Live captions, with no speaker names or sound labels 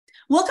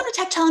Welcome to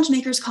Tech Challenge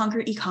Makers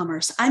Conquer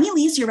E-commerce. I'm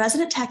Elise, your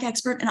resident tech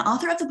expert and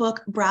author of the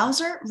book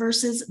Browser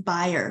versus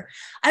Buyer.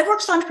 I've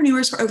worked with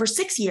entrepreneurs for over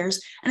 6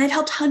 years, and I've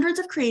helped hundreds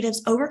of creatives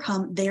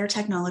overcome their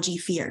technology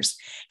fears.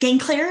 Gain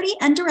clarity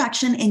and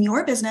direction in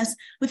your business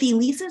with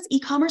Elise's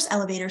E-commerce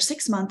Elevator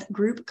 6-month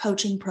group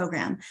coaching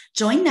program.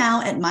 Join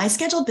now at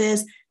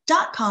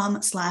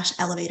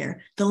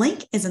myscheduledbiz.com/elevator. The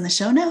link is in the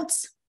show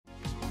notes.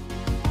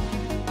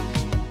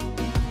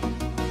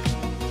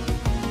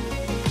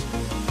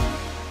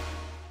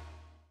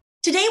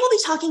 Today, we'll be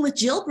talking with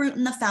Jill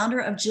Bruton, the founder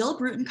of Jill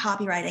Bruton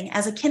Copywriting.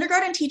 As a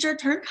kindergarten teacher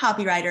turned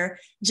copywriter,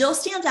 Jill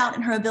stands out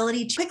in her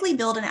ability to quickly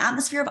build an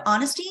atmosphere of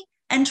honesty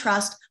and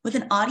trust with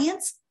an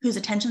audience whose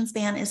attention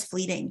span is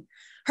fleeting.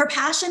 Her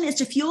passion is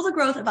to fuel the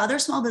growth of other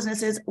small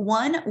businesses,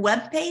 one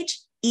web page,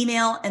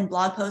 email, and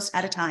blog post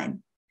at a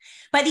time.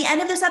 By the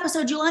end of this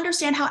episode, you'll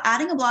understand how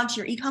adding a blog to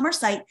your e-commerce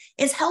site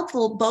is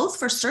helpful both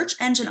for search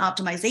engine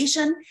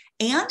optimization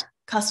and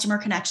customer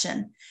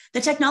connection,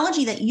 the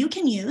technology that you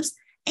can use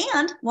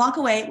and walk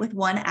away with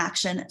one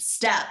action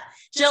step.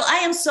 Jill, I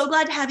am so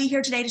glad to have you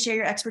here today to share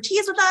your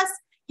expertise with us.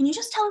 Can you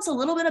just tell us a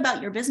little bit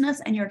about your business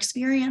and your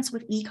experience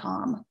with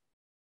e-com?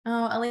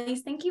 Oh,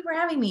 Elise, thank you for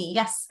having me.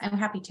 Yes, I'm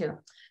happy to.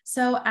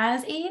 So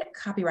as a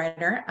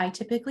copywriter, I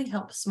typically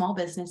help small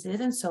businesses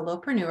and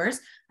solopreneurs,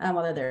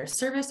 whether they're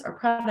service or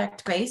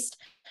product based.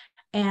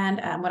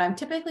 And what I'm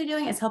typically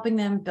doing is helping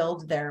them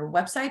build their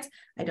websites.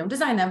 I don't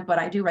design them, but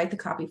I do write the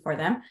copy for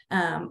them,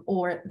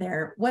 or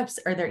their webs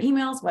or their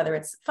emails, whether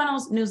it's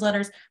funnels,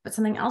 newsletters. But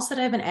something else that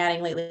I've been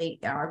adding lately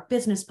are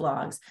business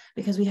blogs,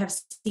 because we have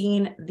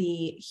seen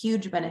the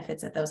huge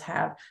benefits that those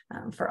have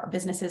for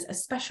businesses,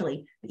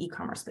 especially the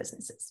e-commerce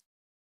businesses.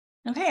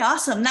 Okay,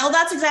 awesome. Now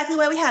that's exactly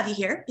why we have you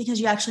here,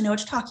 because you actually know what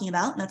you're talking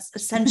about. And that's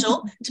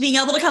essential to being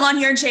able to come on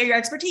here and share your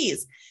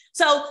expertise.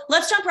 So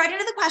let's jump right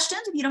into the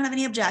questions if you don't have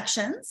any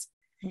objections.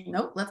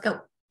 Nope, let's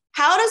go.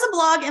 How does a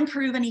blog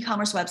improve an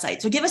e-commerce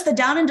website? So give us the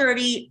down and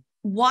dirty.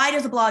 Why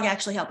does a blog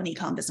actually help an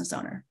e-com business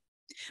owner?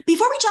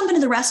 Before we jump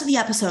into the rest of the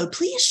episode,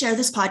 please share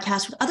this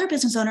podcast with other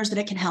business owners that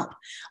it can help.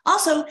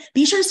 Also,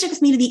 be sure to stick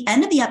with me to the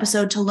end of the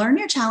episode to learn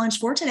your challenge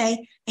for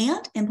today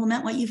and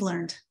implement what you've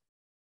learned.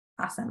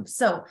 Awesome.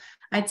 So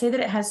I'd say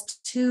that it has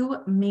two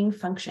main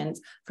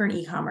functions for an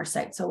e-commerce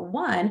site. So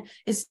one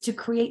is to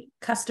create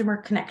customer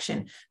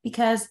connection,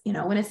 because,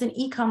 when it's an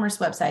e-commerce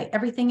website,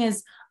 everything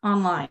is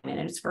online and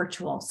it's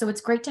virtual. So it's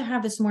great to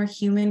have this more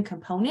human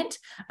component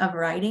of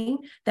writing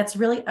that's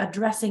really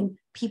addressing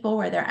people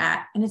where they're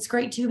at. And it's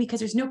great too, because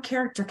there's no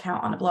character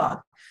count on a blog.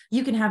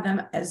 You can have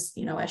them as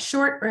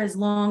short or as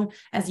long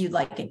as you'd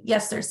like it.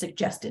 Yes, there's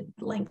suggested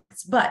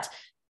lengths, but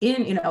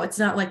it's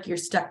not like you're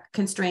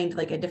constrained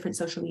like at different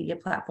social media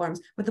platforms.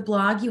 With the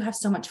blog, you have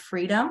so much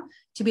freedom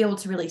to be able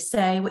to really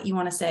say what you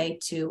want to say,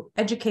 to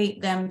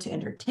educate them, to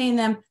entertain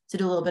them, to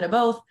do a little bit of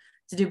both,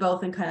 to do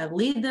both and kind of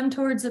lead them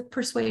towards a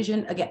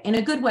persuasion, again, in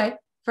a good way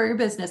for your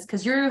business,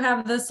 because you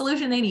have the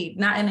solution they need,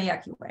 not in a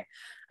yucky way.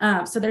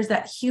 So there's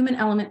that human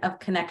element of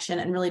connection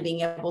and really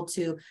being able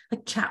to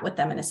chat with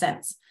them in a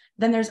sense.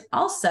 Then there's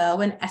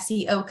also an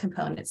SEO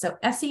component. So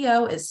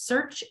SEO is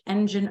search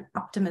engine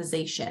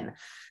optimization.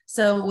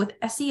 So with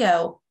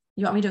SEO,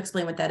 you want me to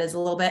explain what that is a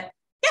little bit?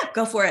 Yeah,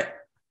 go for it.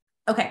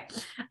 Okay.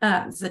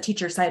 It's the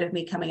teacher side of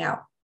me coming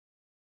out.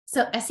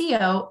 So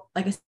SEO,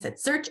 like I said,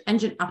 search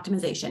engine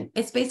optimization.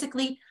 It's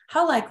basically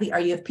how likely are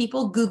you, if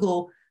people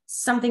Google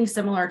something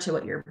similar to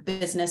what your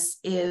business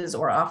is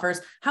or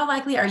offers, how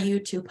likely are you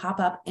to pop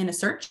up in a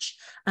search?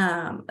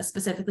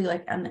 Specifically,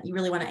 you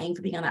really want to aim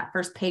for being on that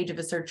first page of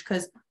a search,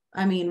 because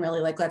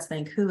really, let's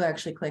think who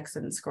actually clicks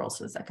and scrolls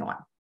to the second one.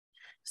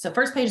 So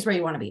first page is where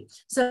you want to be.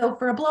 So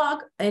for a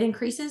blog, it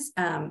increases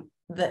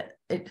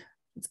it's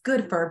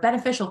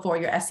beneficial for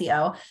your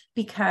SEO,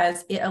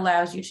 because it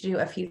allows you to do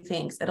a few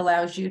things. It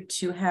allows you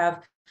to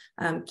have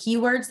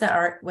keywords that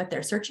are what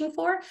they're searching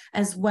for,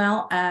 as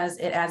well as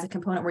it adds a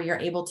component where you're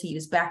able to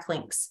use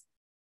backlinks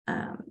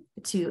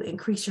to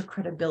increase your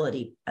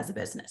credibility as a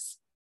business.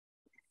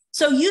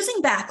 So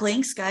using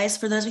backlinks, guys,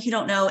 for those of you who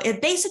don't know, it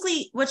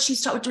basically what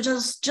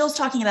Jill's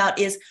talking about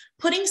is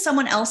putting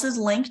someone else's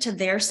link to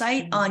their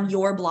site on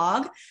your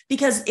blog,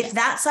 because if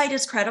that site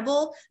is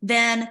credible,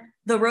 then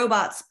the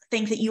robots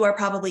think that you are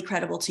probably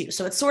credible too.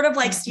 So it's sort of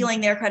like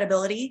stealing their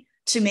credibility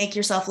to make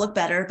yourself look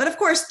better. But of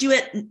course, do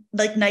it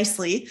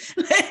nicely,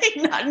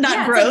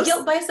 not gross. It's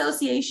guilt by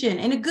association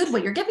in a good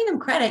way. You're giving them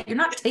credit. You're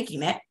not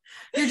taking it.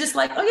 You're just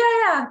like, oh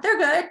yeah, they're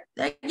good.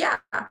 Yeah.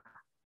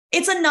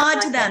 It's a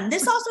nod to them.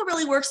 This also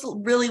really works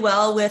really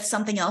well with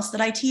something else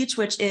that I teach,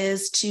 which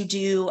is to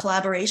do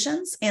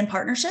collaborations and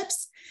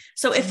partnerships.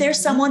 So if there's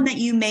someone that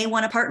you may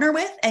want to partner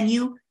with and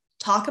you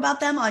talk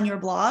about them on your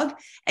blog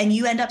and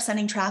you end up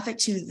sending traffic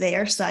to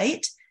their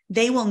site,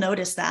 they will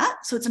notice that.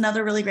 So it's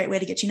another really great way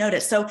to get you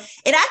noticed. So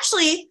it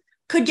actually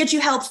could get you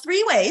help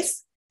 3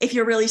 ways if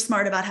you're really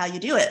smart about how you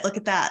do it. Look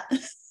at that.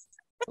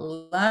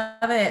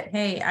 Love it.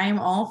 Hey, I am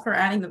all for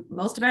adding the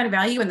most amount of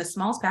value in the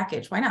smallest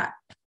package. Why not?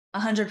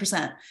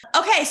 100%.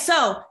 Okay,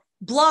 so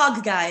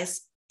blog,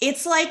 guys.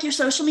 it's like your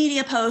social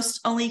media post,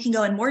 only you can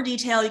go in more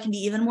detail. You can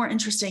be even more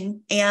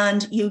interesting,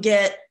 and you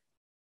get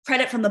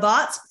credit from the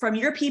bots, from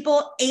your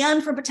people,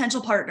 and from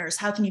potential partners.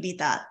 How can you beat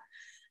that?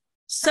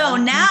 So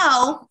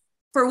now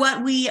for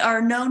what we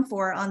are known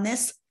for on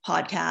this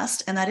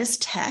podcast, and that is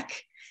tech.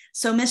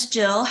 So Miss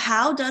Jill,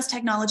 how does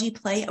technology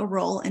play a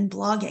role in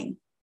blogging?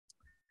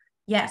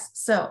 Yes.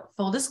 So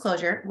full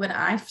disclosure, when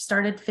I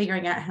started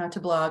figuring out how to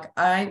blog,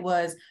 I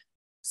was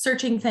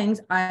searching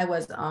things. I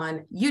was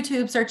on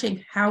YouTube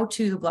searching how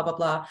to blah, blah,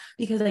 blah,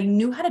 because I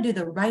knew how to do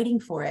the writing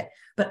for it,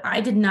 but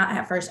I did not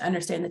at first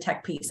understand the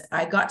tech piece.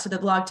 I got to the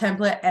blog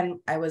template and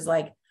I was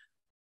like,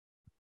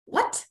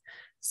 what?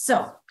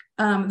 So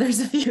there's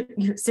a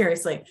few,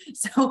 seriously.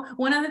 So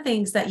one of the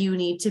things that you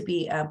need to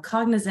be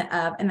cognizant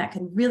of, and that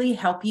can really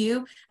help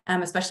you,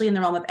 especially in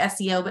the realm of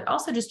SEO, but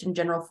also just in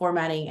general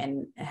formatting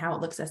and how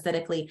it looks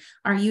aesthetically,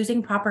 are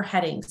using proper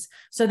headings.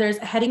 So there's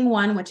heading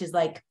 1, which is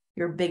like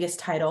your biggest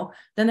title.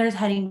 Then there's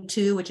heading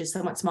 2, which is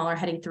somewhat smaller,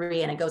 heading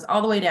 3, and it goes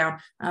all the way down.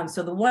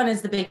 So the 1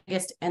 is the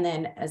biggest, and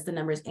then as the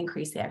numbers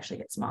increase, they actually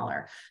get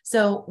smaller.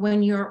 So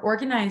when you're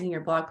organizing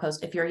your blog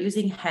post, if you're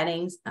using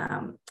headings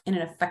in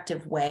an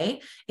effective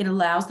way, it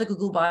allows the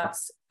Google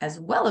bots as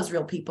well as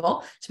real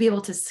people to be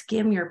able to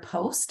skim your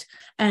post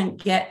and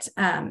get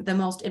the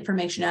most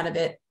information out of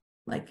it,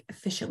 like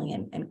efficiently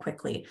and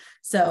quickly.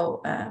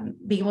 So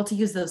being able to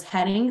use those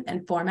headings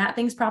and format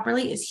things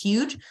properly is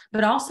huge,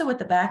 but also with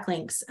the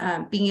backlinks,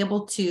 being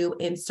able to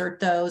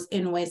insert those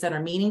in ways that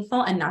are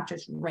meaningful and not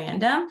just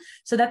random.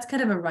 So that's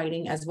kind of a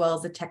writing as well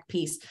as a tech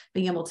piece,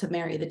 being able to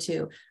marry the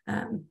two.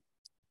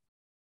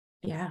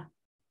 Yeah.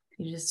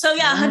 So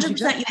yeah,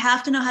 100%. You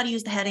have to know how to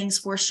use the headings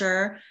for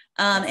sure.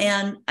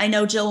 And I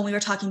know, Jill, when we were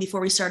talking before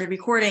we started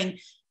recording,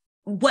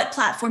 what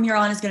platform you're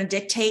on is going to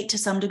dictate to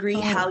some degree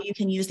how you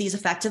can use these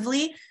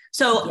effectively.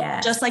 So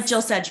just like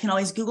Jill said, you can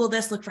always Google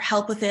this, look for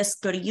help with this,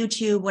 go to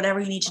YouTube, whatever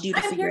you need to do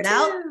to figure it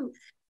out.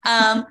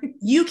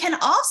 You can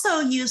also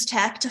use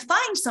tech to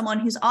find someone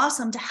who's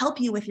awesome to help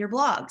you with your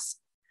blogs,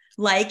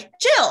 like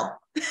Jill.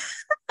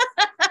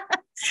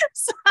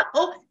 So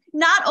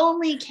not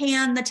only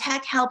can the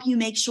tech help you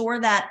make sure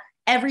that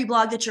every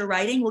blog that you're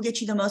writing will get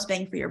you the most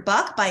bang for your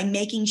buck by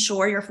making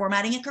sure you're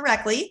formatting it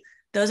correctly.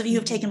 Those of you who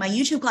have taken my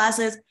YouTube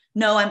classes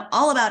know I'm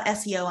all about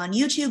SEO on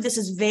YouTube. This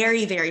is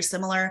very, very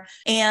similar.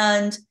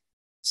 And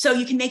so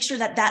you can make sure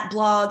that that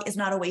blog is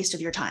not a waste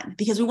of your time,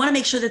 because we want to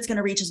make sure that it's going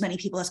to reach as many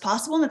people as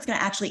possible and it's going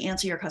to actually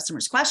answer your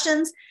customers'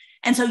 questions.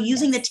 And so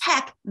using the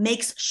tech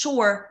makes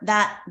sure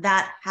that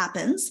that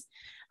happens.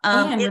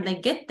 And when they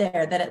get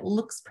there, that it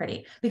looks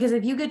pretty. Because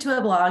if you get to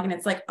a blog and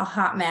it's like a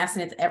hot mess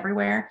and it's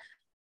everywhere,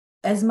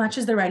 as much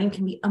as the writing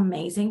can be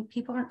amazing,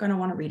 people aren't going to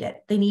want to read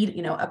it. They need,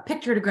 a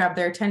picture to grab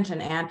their attention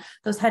and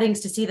those headings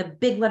to see the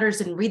big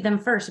letters and read them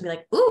first and be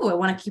like, ooh, I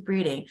want to keep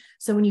reading.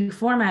 So when you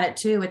format it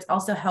too, it's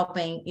also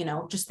helping,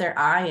 just their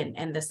eye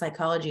and the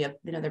psychology of,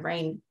 their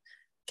brain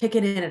kick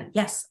it in. And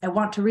yes, I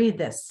want to read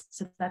this.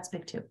 So that's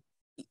big too.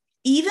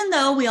 Even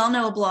though we all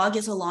know a blog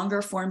is a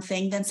longer form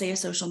thing than, say, a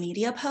social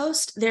media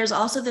post, there's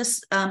also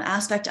this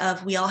aspect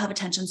of we all have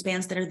attention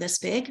spans that are this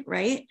big,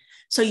 right?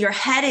 So your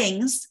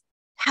headings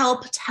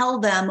help tell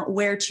them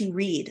where to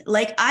read.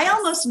 Like I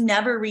almost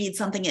never read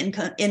something in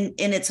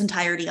its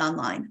entirety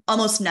online.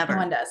 Almost never. No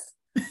one does.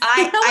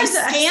 I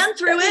scan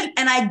through it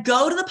and I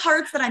go to the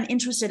parts that I'm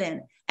interested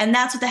in. And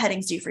that's what the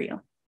headings do for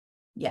you.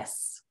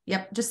 Yes.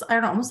 Yep. Just, I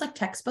don't know, almost like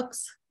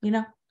textbooks,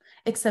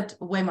 except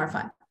way more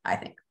fun, I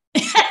think.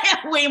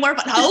 Way more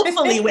fun.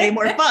 Hopefully way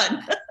more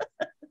fun.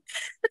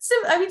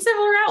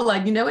 Similar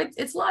outline,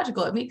 it's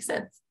logical. It makes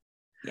sense.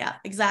 Yeah,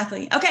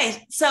 exactly.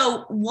 Okay.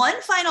 So one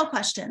final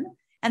question,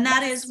 and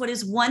that is, what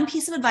is one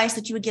piece of advice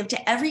that you would give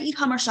to every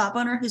e-commerce shop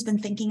owner who's been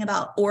thinking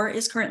about or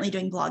is currently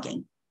doing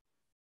blogging?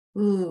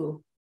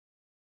 Ooh.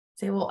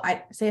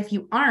 I say if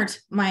you aren't,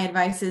 my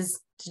advice is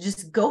to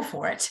just go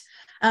for it.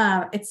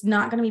 It's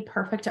not going to be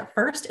perfect at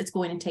first. It's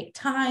going to take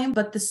time,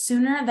 but the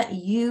sooner that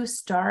you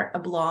start a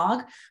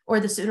blog or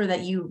the sooner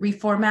that you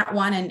reformat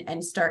one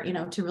and start,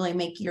 to really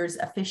make yours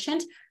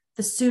efficient,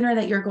 the sooner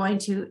that you're going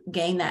to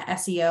gain that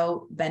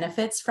SEO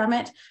benefits from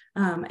it,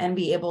 and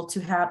be able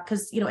to have,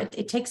 because,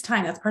 it takes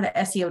time. That's part of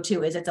SEO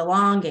too, is it's a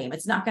long game.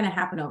 It's not going to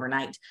happen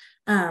overnight.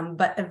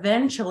 But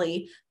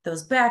eventually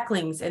those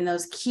backlinks and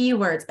those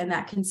keywords and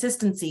that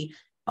consistency,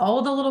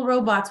 all the little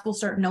robots will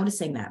start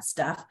noticing that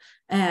stuff,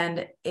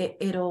 and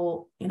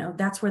it'll,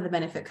 that's where the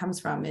benefit comes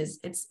from. Is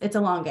it's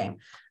a long game.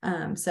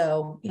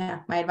 So yeah,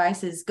 my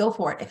advice is go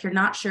for it. If you're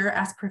not sure,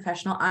 ask a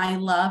professional. I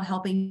love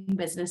helping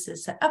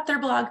businesses set up their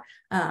blog.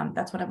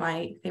 That's one of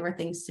my favorite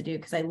things to do,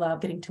 because I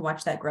love getting to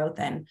watch that growth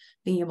and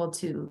being able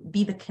to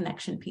be the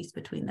connection piece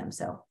between them.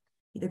 So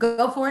either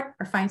go for it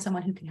or find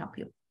someone who can help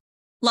you.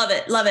 Love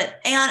it. Love it.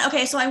 And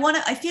okay, so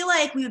I feel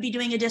like we would be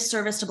doing a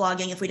disservice to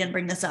blogging if we didn't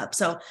bring this up.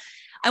 So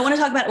I want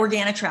to talk about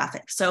organic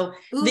traffic. So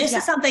this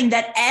is something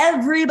that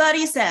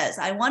everybody says,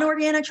 I want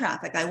organic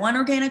traffic. I want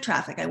organic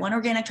traffic. I want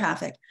organic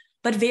traffic.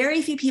 But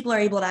very few people are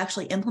able to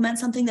actually implement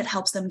something that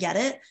helps them get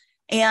it.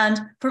 And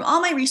from all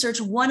my research,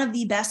 one of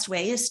the best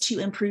ways to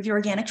improve your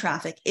organic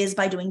traffic is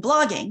by doing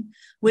blogging,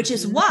 which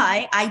is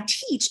why I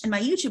teach in my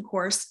YouTube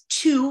course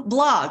to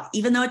blog,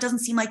 even though it doesn't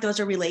seem like those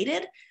are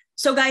related.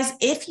 So guys,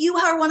 if you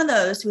are one of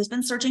those who has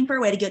been searching for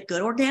a way to get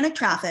good organic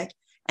traffic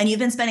and you've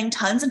been spending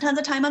tons and tons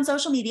of time on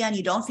social media and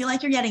you don't feel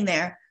like you're getting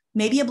there,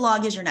 maybe a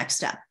blog is your next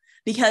step,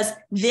 because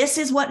this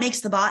is what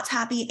makes the bots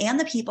happy and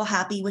the people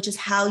happy, which is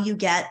how you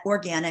get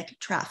organic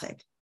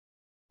traffic.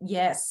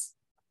 Yes.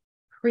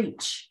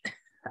 Preach.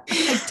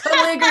 I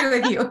totally agree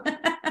with you.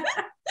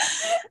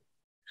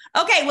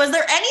 Okay. Was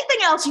there anything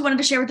else you wanted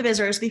to share with the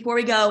Bizers before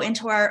we go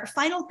into our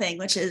final thing,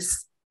 which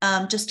is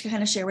just to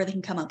kind of share where they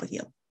can come up with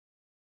you?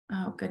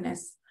 Oh,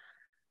 goodness.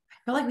 I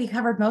feel like we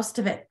covered most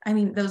of it. I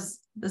mean, those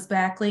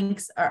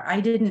backlinks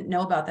I didn't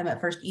know about them at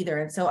first either.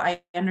 And so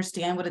I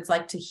understand what it's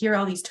like to hear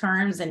all these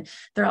terms and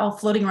they're all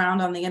floating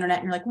around on the internet.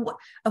 And you're like, what,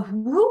 a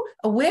who,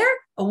 a where,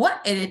 a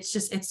what? And it's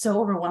so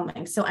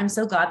overwhelming. So I'm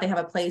so glad they have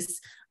a place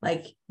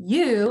like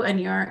you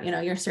and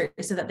your search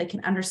so that they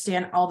can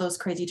understand all those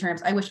crazy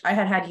terms. I wish I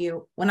had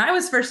you when I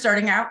was first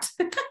starting out,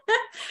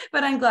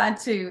 but I'm glad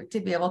to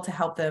be able to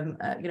help them,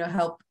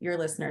 help your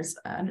listeners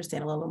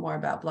understand a little more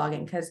about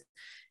blogging, because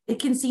it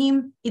can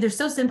seem either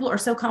so simple or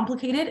so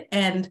complicated.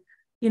 And,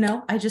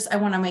 I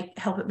want to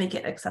help it make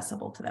it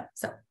accessible to them.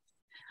 So.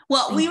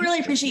 Well, we really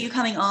appreciate you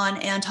coming on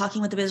and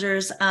talking with the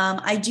Bizers.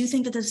 I do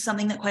think that this is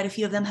something that quite a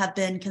few of them have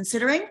been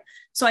considering.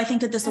 So I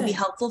think that this will be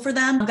helpful for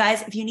them.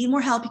 Guys, if you need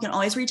more help, you can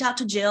always reach out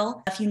to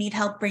Jill. If you need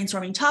help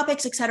brainstorming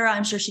topics, etc.,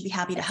 I'm sure she'd be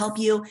happy to help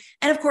you.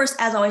 And of course,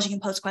 as always, you can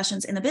post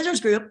questions in the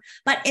Bizers group.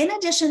 But in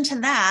addition to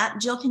that,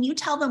 Jill, can you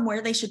tell them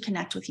where they should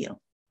connect with you?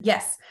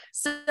 Yes.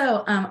 So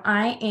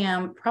I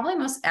am probably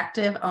most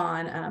active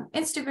on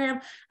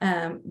Instagram,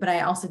 but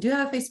I also do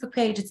have a Facebook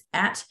page. It's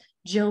at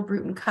Jill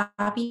Bruton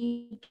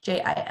Copy,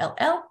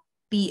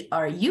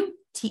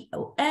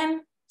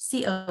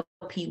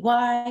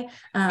 JillBrutoncopy.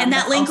 And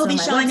that link will be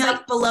showing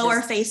up below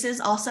our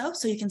faces also,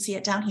 so you can see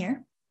it down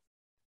here.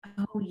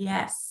 Oh,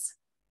 yes.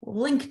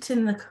 Linked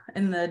in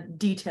the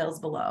details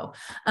below.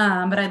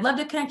 But I'd love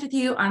to connect with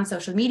you on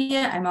social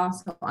media. I'm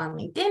also on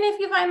LinkedIn if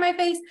you find my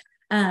face.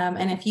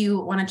 And if you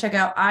want to check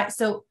out,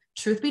 so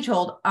truth be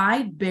told,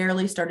 I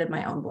barely started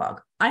my own blog.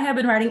 I have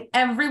been writing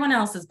everyone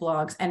else's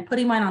blogs and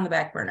putting mine on the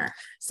back burner.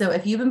 So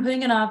if you've been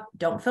putting it off,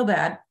 don't feel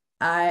bad.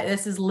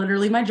 This is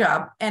literally my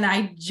job. And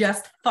I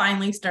just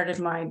finally started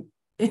mine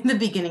in the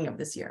beginning of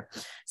this year.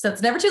 So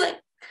it's never too late.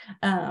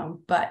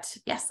 But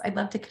yes, I'd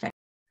love to connect.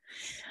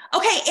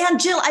 Okay. And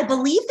Jill, I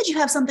believe that you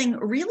have something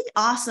really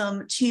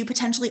awesome to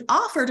potentially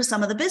offer to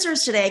some of the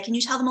Bizers today. Can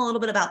you tell them a little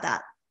bit about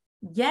that?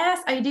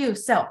 Yes, I do.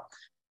 So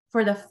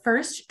for the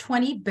first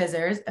 20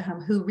 Bizers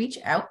who reach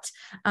out,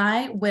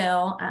 I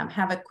will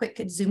have a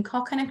quick Zoom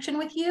call connection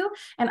with you,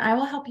 and I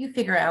will help you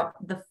figure out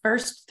the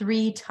first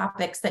 3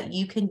 topics that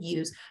you can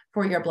use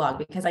for your blog,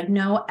 because I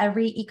know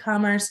every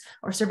e-commerce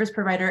or service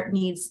provider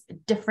needs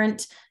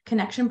different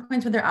connection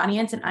points with their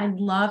audience, and I'd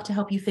love to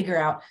help you figure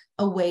out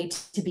a way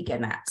to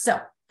begin that. So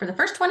for the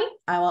first 20,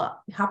 I will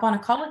hop on a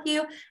call with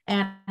you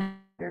and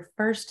your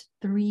first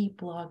 3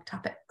 blog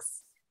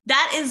topics.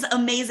 That is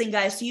amazing,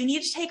 guys. So you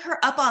need to take her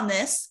up on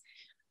this.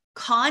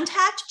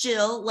 Contact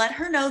Jill, let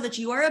her know that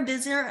you are a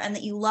Bizer and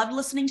that you loved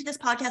listening to this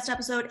podcast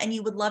episode and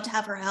you would love to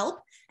have her help,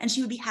 and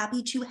she would be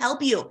happy to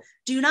help you.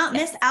 Do not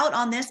miss out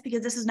on this,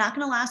 because this is not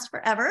going to last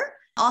forever.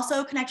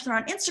 Also connect with her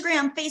on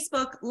Instagram,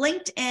 Facebook,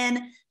 LinkedIn.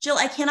 Jill,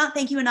 I cannot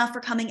thank you enough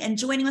for coming and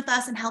joining with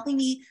us and helping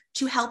me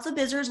to help the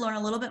Bizers learn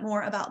a little bit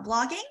more about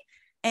blogging.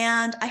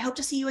 And I hope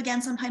to see you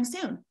again sometime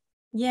soon.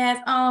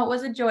 Yes. Oh, it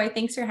was a joy.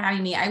 Thanks for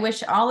having me. I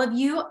wish all of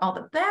you all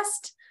the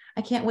best.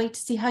 I can't wait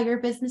to see how your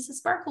businesses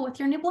sparkle with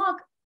your new blog.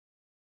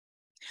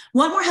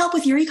 Want more help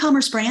with your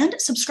e-commerce brand?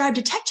 Subscribe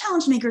to Tech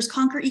Challenge Makers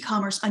Conquer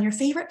E-commerce on your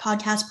favorite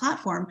podcast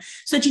platform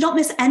so that you don't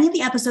miss any of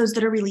the episodes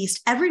that are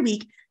released every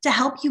week to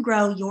help you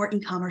grow your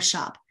e-commerce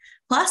shop.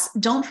 Plus,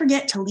 don't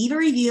forget to leave a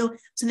review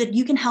so that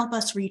you can help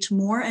us reach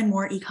more and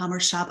more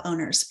e-commerce shop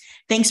owners.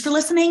 Thanks for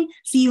listening.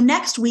 See you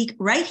next week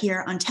right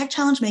here on Tech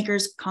Challenge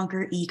Makers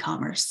Conquer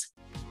E-commerce.